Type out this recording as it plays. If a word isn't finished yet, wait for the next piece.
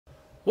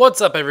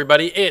What's up,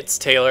 everybody? It's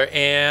Taylor,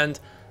 and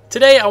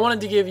today I wanted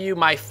to give you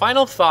my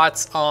final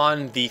thoughts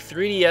on the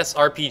 3DS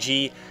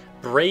RPG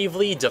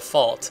Bravely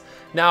Default.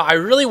 Now, I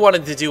really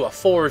wanted to do a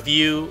full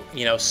review,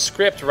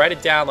 script, write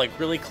it down, like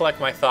really collect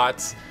my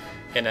thoughts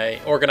in an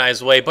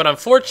organized way, but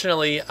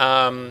unfortunately,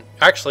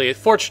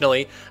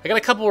 fortunately, I got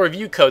a couple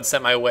review codes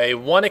sent my way,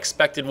 one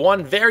expected,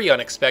 one very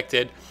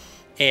unexpected,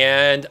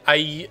 and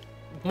I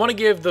want to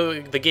give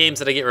the games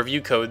that I get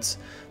review codes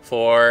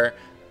for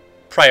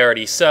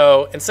priority.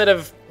 So instead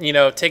of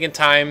taking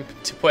time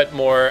to put a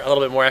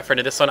little bit more effort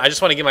into this one, I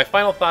just want to get my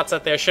final thoughts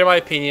out there, share my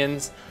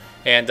opinions,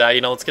 and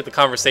let's get the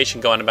conversation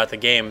going about the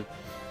game.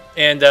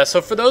 And so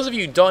for those of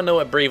you who don't know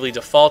what Bravely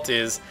Default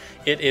is,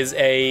 it is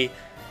a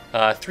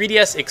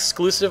 3DS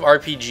exclusive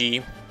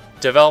RPG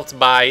developed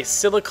by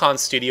Silicon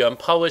Studio and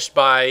published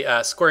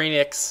by Square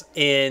Enix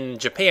in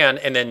Japan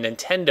and then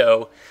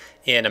Nintendo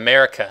in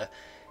America.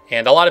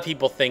 And a lot of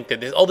people think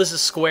that this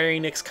is Square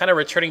Enix kind of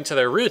returning to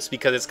their roots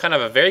because it's kind of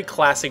a very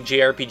classic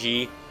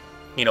JRPG,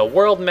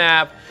 world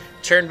map,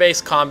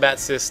 turn-based combat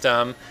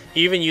system. It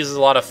even uses a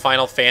lot of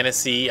Final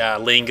Fantasy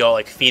lingo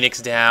like Phoenix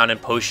Down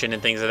and Potion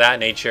and things of that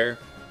nature.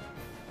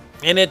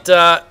 And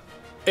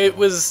it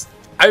was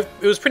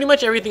pretty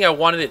much everything I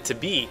wanted it to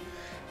be,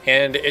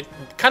 and it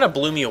kind of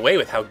blew me away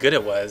with how good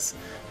it was.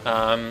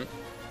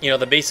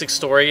 The basic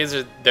story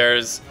is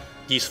there's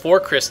these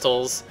 4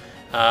 crystals.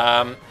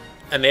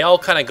 And they all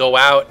kind of go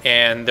out,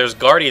 and there's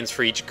guardians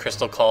for each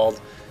crystal called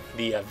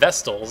the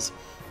Vestals.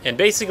 And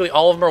basically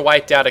all of them are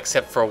wiped out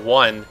except for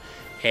one.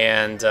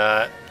 And,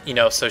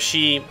 so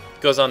she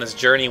goes on this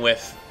journey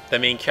with the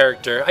main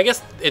character. I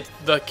guess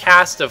the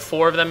cast of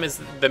 4 of them is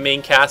the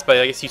main cast, but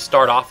I guess you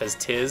start off as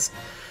Tiz,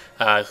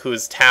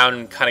 whose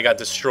town kind of got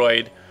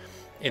destroyed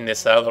in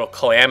this little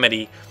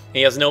calamity. And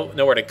he has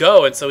nowhere to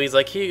go, and so he's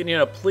like,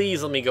 hey,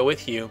 please let me go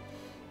with you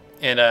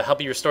and help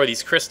you restore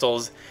these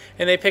crystals.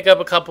 And they pick up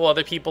a couple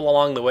other people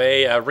along the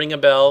way.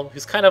 Ringabel,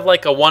 who's kind of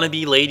like a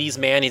wannabe ladies'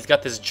 man. He's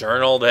got this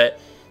journal that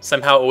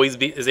somehow always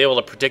is able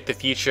to predict the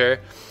future.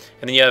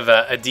 And then you have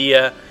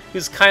Adia,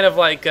 who's kind of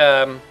like,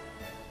 I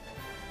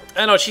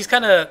don't know, she's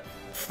kind of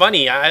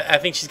funny. I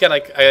think she's got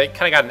kind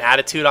of got an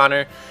attitude on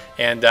her.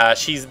 And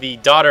she's the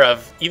daughter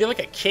of either like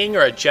a king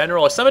or a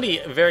general or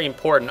somebody very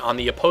important on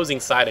the opposing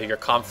side of your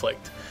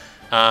conflict.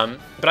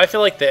 But I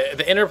feel like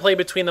the interplay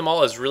between them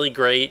all is really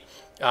great.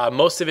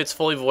 Most of it's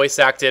fully voice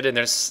acted, and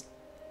there's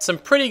some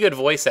pretty good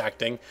voice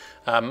acting.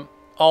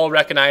 All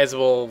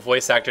recognizable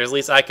voice actors, at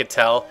least I could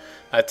tell.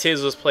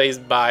 Tiz was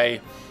played by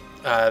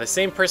the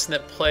same person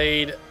that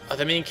played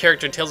the main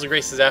character in Tales of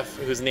Graces F,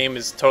 whose name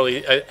is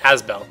totally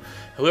Asbel.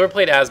 Whoever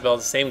played Asbel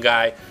is the same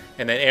guy.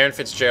 And then Aaron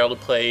Fitzgerald,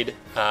 who played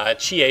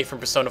Chie from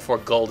Persona 4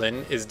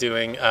 Golden, is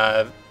doing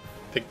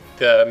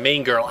the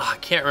main girl. I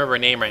can't remember her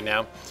name right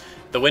now.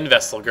 The Wind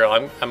Vestal girl.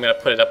 I'm going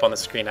to put it up on the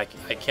screen. I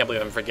can't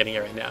believe I'm forgetting it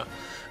right now.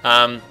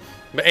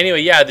 But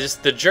anyway, yeah,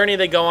 just the journey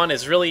they go on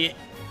is really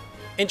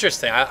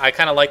interesting. I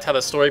kind of liked how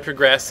the story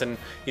progressed and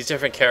these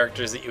different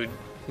characters that you would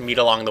meet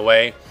along the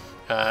way.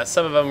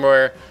 Some of them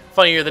were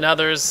funnier than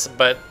others,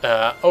 but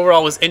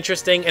overall was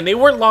interesting, and they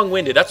weren't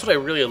long-winded. That's what I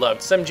really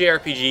loved. Some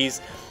JRPGs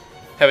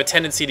have a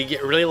tendency to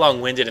get really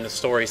long-winded in the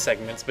story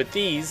segments, but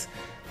these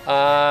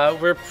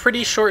were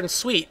pretty short and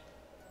sweet.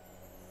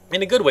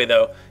 In a good way,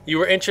 though. You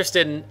were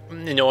interested in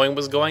knowing what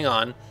was going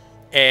on,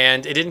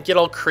 and it didn't get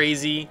all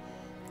crazy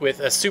with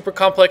a super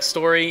complex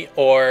story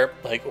or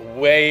like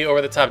way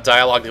over the top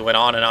dialogue that went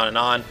on and on and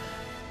on.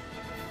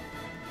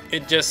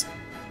 It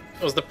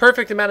was the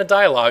perfect amount of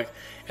dialogue.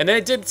 And then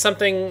it did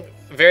something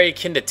very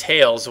akin to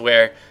Tales,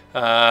 where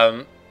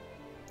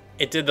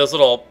it did those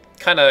little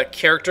kind of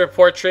character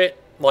portrait,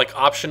 like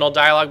optional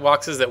dialogue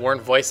boxes that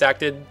weren't voice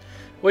acted,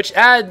 which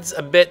adds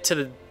a bit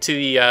to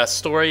the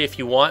story if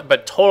you want,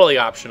 but totally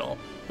optional,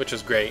 which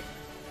was great.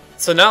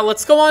 So now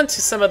let's go on to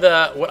some of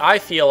what I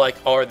feel like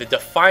are the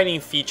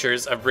defining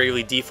features of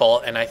Bravely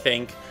Default, and I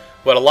think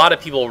what a lot of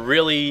people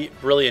really,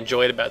 really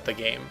enjoyed about the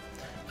game.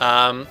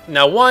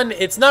 Now, one,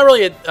 it's not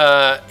really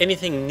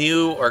anything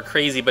new or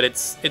crazy, but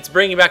it's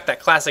bringing back that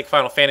classic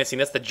Final Fantasy,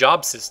 and that's the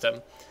job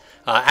system.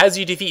 As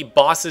you defeat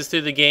bosses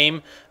through the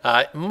game,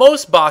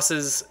 most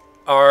bosses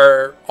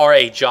are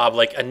a job,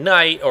 like a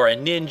knight or a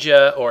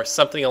ninja or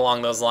something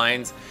along those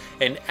lines,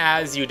 and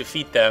as you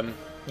defeat them,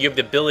 you have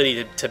the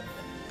ability to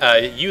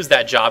use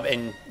that job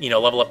and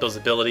level up those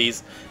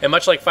abilities. And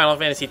much like Final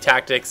Fantasy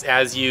Tactics,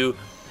 as you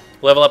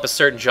level up a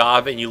certain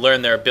job and you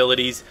learn their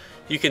abilities,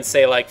 you can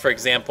say, like, for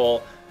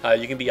example,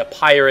 you can be a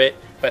pirate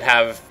but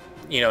have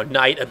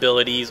knight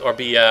abilities, or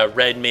be a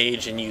red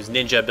mage and use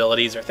ninja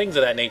abilities or things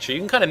of that nature. You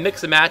can kind of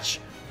mix and match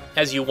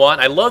as you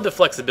want. I love the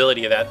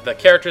flexibility of that. The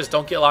characters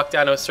don't get locked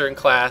down to a certain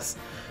class.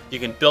 You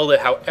can build it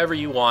however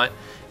you want,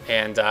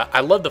 and I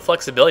love the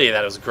flexibility of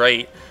that. It was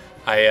great.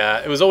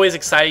 It was always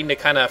exciting to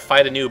kind of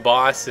fight a new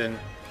boss and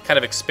kind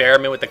of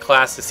experiment with the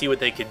class to see what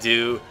they could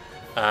do.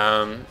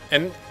 And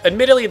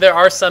admittedly, there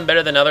are some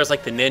better than others,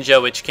 like the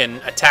ninja, which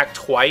can attack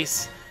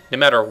twice no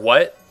matter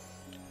what,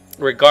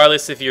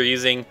 regardless if you're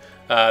using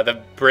the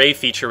Brave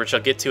feature, which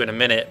I'll get to in a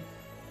minute.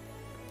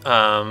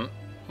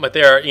 But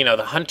there are,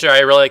 the hunter. I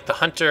really like the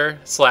hunter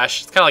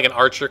slash. It's kind of like an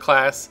archer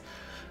class,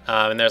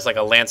 and there's like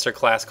a lancer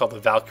class called the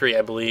Valkyrie,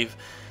 I believe.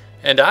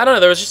 And I don't know.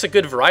 There was just a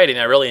good variety,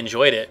 and I really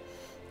enjoyed it.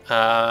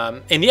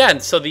 And yeah,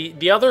 and so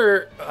the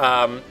other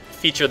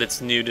feature that's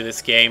new to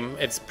this game,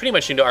 it's pretty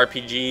much new to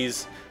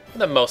RPGs for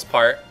the most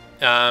part,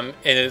 and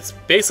it's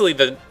basically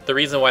the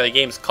reason why the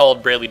game's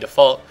called Bravely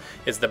Default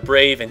is the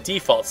Brave and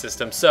Default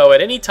system. So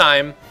at any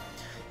time,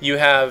 you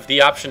have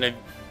the option of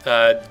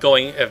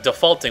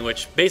defaulting,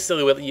 which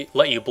basically will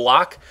let you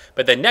block,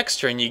 but the next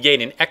turn you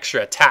gain an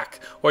extra attack,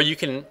 or you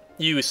can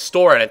use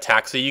store an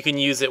attack, so you can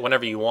use it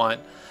whenever you want.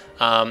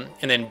 And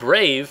then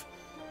Brave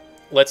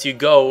lets you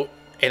go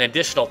an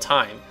additional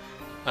time.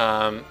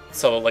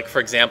 So like, for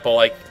example,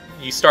 like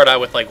you start out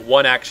with like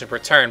 1 action per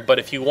turn, but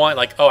if you want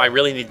like, oh, I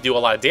really need to do a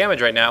lot of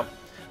damage right now,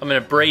 I'm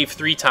going to Brave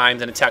 3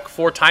 times and attack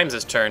 4 times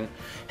this turn.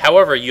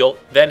 However, you'll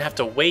then have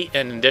to wait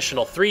an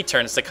additional 3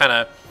 turns to kind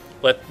of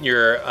let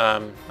your,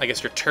 I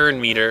guess your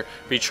turn meter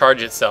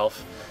recharge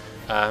itself.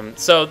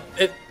 So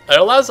it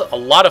allows a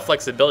lot of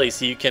flexibility,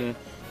 so you can,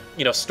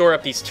 store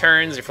up these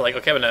turns. If you're like,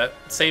 okay, I'm going to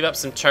save up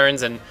some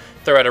turns and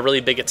throw out a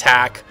really big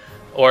attack,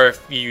 or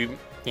if you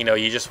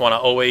just want to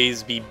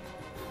always be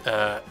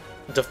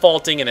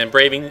defaulting and then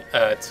braving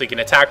so you can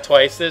attack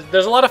twice.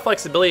 There's a lot of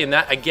flexibility in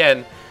that.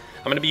 Again,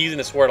 I'm going to be using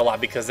this word a lot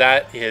because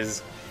that is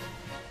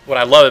what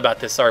I love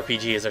about this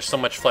RPG, is there's so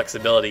much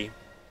flexibility.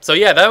 So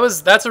yeah,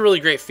 that's a really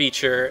great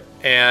feature,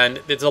 and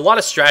there's a lot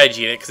of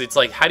strategy in it, because it's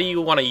like, how do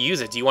you want to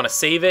use it? Do you want to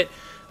save it?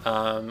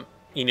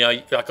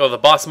 Like, oh, the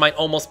boss might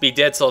almost be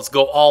dead, so let's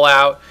go all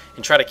out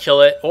and try to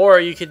kill it. Or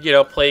you could,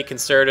 play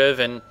conservative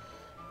and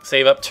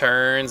save up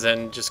turns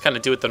and just kind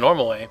of do it the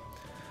normal way.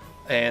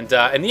 And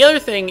the other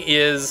thing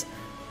is,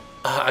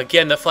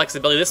 again, the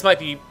flexibility. This might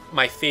be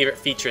my favorite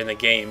feature in the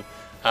game,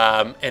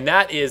 and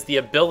that is the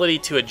ability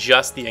to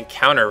adjust the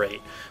encounter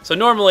rate. So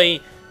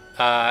normally,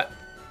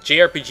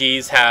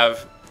 JRPGs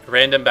have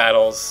random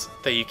battles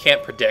that you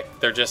can't predict.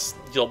 They're just,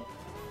 you'll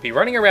be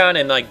running around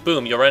and like,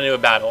 boom, you'll run into a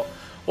battle.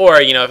 Or,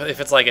 if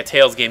it's like a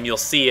Tales game, you'll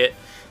see it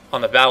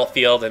on the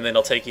battlefield and then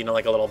it'll take you to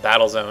like a little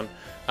battle zone.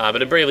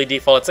 But in Bravely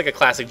Default, it's like a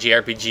classic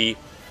JRPG.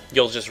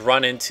 You'll just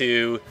run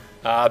into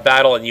a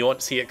battle and you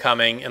won't see it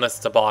coming, unless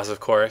it's a boss, of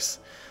course.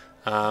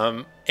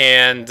 That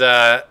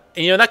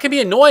can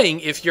be annoying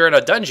if you're in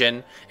a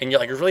dungeon and you're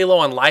like really low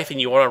on life and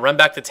you want to run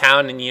back to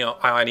town and,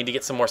 I need to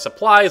get some more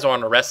supplies or I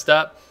want to rest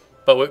up.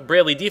 But what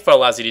Bravely Default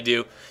allows you to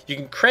do, you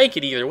can crank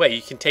it either way.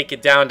 You can take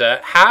it down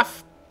to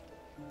half,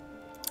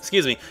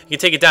 you can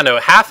take it down to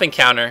a half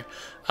encounter,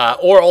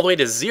 or all the way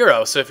to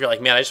 0. So if you're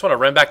like, man, I just want to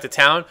run back to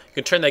town, you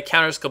can turn the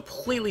counters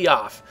completely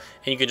off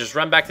and you can just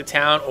run back to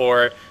town.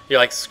 Or you're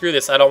like, screw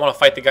this, I don't want to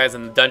fight the guys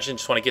in the dungeon,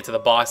 just want to get to the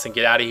boss and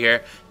get out of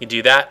here. You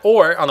do that.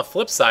 Or on the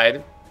flip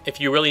side, if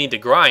you really need to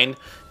grind,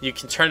 you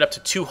can turn it up to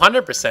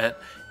 200%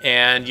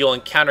 and you'll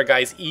encounter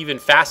guys even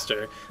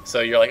faster. So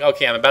you're like,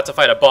 okay, I'm about to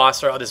fight a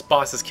boss, or oh, this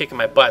boss is kicking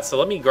my butt, so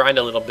let me grind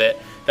a little bit.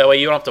 That way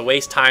you don't have to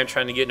waste time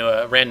trying to get into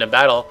a random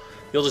battle.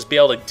 You'll just be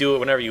able to do it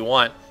whenever you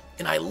want.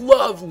 And I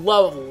love,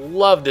 love,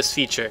 love this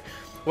feature.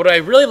 What I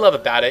really love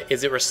about it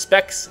is it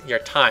respects your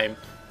time.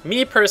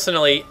 Me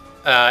personally,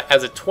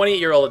 as a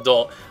 28-year-old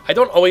adult, I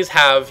don't always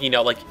have,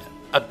 like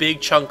a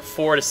big chunk,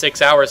 4 to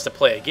 6 hours to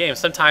play a game.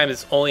 Sometimes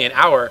it's only an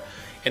hour.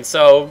 And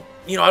so,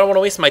 I don't want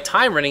to waste my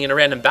time running into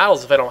random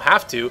battles if I don't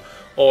have to,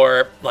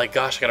 or like,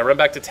 gosh, I got to run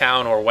back to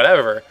town or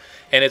whatever.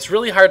 And it's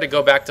really hard to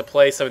go back to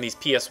play some of these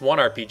PS1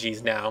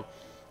 RPGs now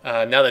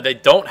that they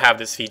don't have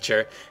this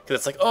feature, because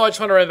it's like, oh, I just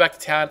want to run back to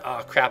town.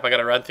 Oh, crap, I got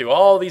to run through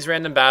all these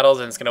random battles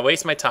and it's going to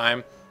waste my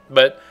time.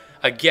 But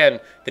again,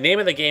 the name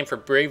of the game for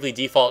Bravely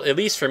Default, at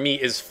least for me,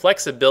 is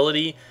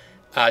flexibility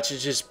to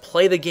just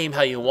play the game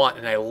how you want.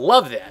 And I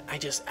love that. I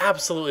just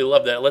absolutely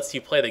love that. It lets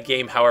you play the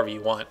game however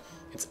you want.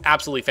 It's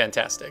absolutely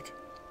fantastic.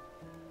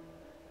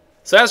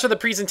 So as for the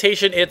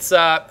presentation, it's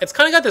kind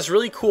of got this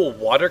really cool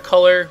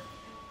watercolor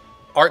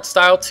art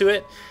style to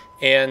it.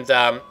 And,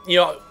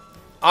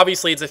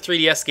 obviously it's a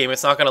 3DS game.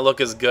 It's not going to look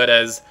as good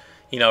as,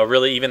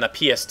 really even a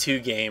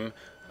PS2 game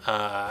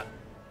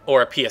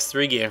or a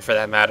PS3 game for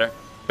that matter.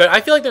 But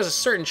I feel like there's a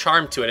certain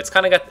charm to it. It's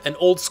kind of got an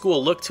old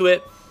school look to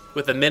it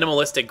with the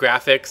minimalistic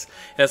graphics.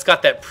 And it's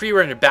got that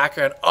pre-rendered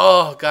background.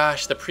 Oh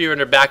gosh, the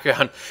pre-rendered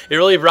background. It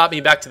really brought me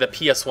back to the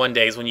PS1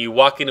 days when you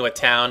walk into a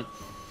town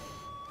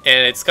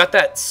and it's got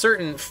that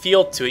certain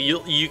feel to it.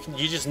 You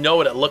just know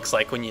what it looks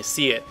like when you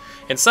see it.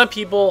 And some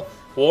people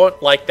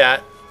won't like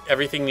that.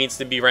 Everything needs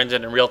to be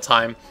rendered in real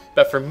time.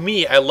 But for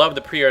me, I love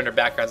the pre-rendered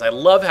backgrounds. I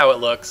love how it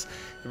looks.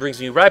 It brings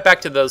me right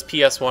back to those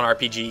PS1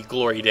 RPG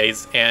glory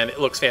days, and it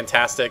looks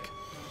fantastic.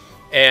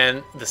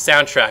 And the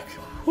soundtrack,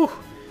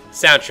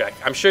 soundtrack.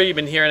 I'm sure you've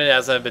been hearing it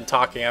as I've been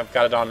talking. I've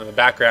got it on in the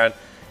background.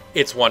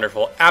 It's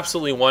wonderful,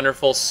 absolutely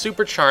wonderful,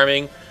 super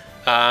charming.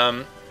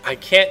 I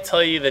can't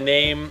tell you the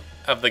name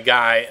of the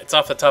guy. It's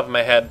off the top of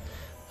my head,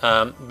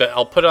 but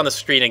I'll put it on the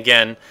screen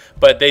again.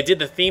 But they did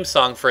the theme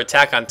song for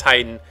Attack on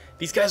Titan.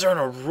 These guys are on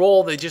a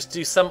roll. They just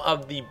do some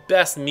of the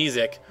best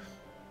music.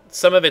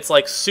 Some of it's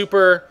like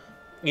super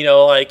you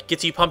know, like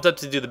gets you pumped up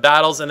to do the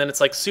battles, and then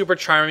it's like super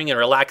charming and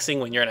relaxing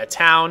when you're in a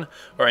town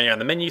or when you're on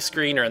the menu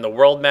screen or in the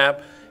world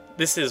map.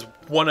 This is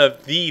one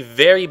of the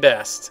very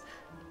best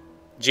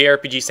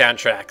JRPG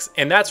soundtracks,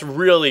 and that's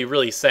really,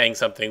 really saying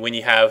something when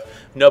you have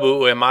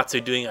Nobuo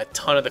Uematsu doing a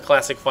ton of the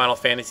classic Final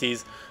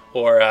Fantasies,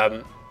 or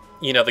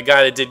you know, the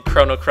guy that did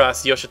Chrono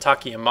Cross,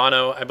 Yoshitaka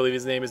Amano, I believe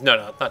his name is.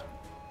 No, not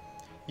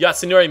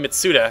Yasunori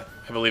Mitsuda,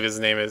 I believe his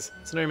name is.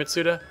 Yasunori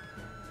Mitsuda?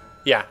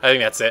 Yeah, I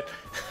think that's it.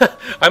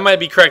 I might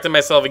be correcting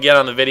myself again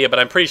on the video, but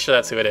I'm pretty sure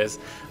that's who it is.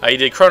 He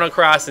did Chrono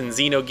Cross and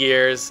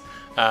Xenogears,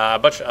 a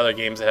bunch of other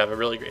games that have a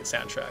really great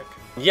soundtrack.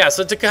 Yeah,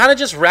 so to kind of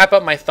just wrap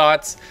up my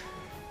thoughts,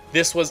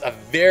 this was a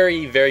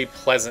very, very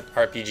pleasant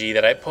RPG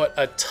that I put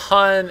a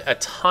ton of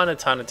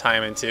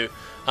time into.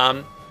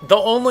 The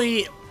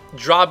only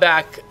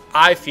drawback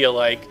I feel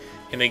like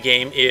in the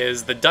game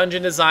is the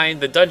dungeon design.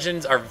 The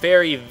dungeons are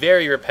very,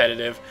 very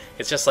repetitive.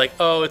 It's just like,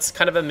 oh, it's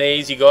kind of a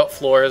maze. You go up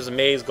floors, a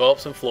maze, go up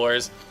some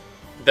floors.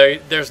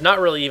 There's not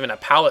really even a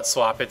palette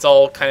swap. It's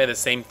all kind of the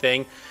same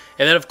thing.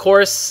 And then, of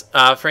course,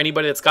 for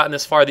anybody that's gotten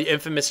this far, the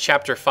infamous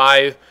Chapter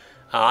 5.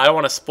 I don't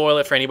want to spoil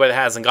it for anybody that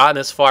hasn't gotten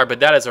this far, but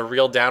that is a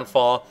real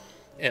downfall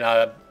and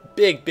a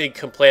big, big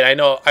complaint. I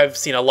know I've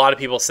seen a lot of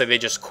people say they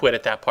just quit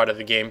at that part of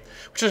the game,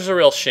 which is a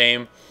real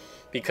shame,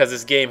 because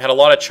this game had a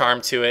lot of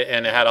charm to it,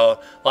 and it had a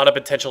lot of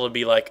potential to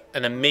be like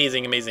an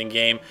amazing, amazing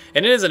game.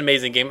 And it is an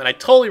amazing game, and I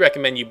totally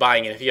recommend you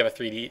buying it if you have a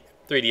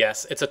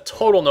 3DS. It's a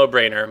total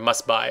no-brainer,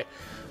 must buy.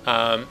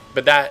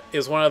 But that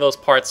is one of those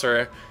parts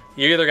where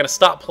you're either going to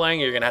stop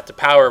playing or you're going to have to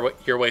power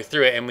your way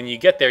through it, and when you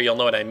get there, you'll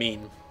know what I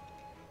mean.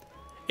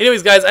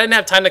 Anyways, guys, I didn't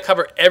have time to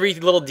cover every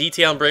little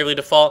detail in Bravely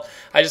Default.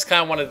 I just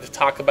kind of wanted to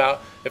talk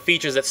about the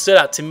features that stood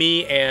out to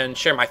me and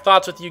share my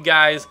thoughts with you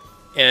guys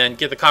and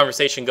get the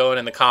conversation going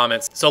in the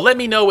comments. So let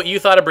me know what you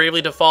thought of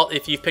Bravely Default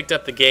if you've picked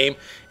up the game.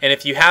 And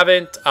if you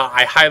haven't,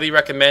 I highly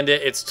recommend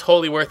it. It's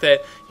totally worth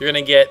it. You're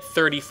going to get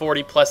 30,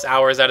 40 plus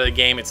hours out of the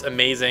game. It's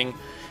amazing.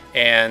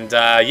 And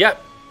yeah,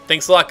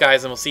 thanks a lot,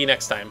 guys, and we'll see you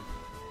next time.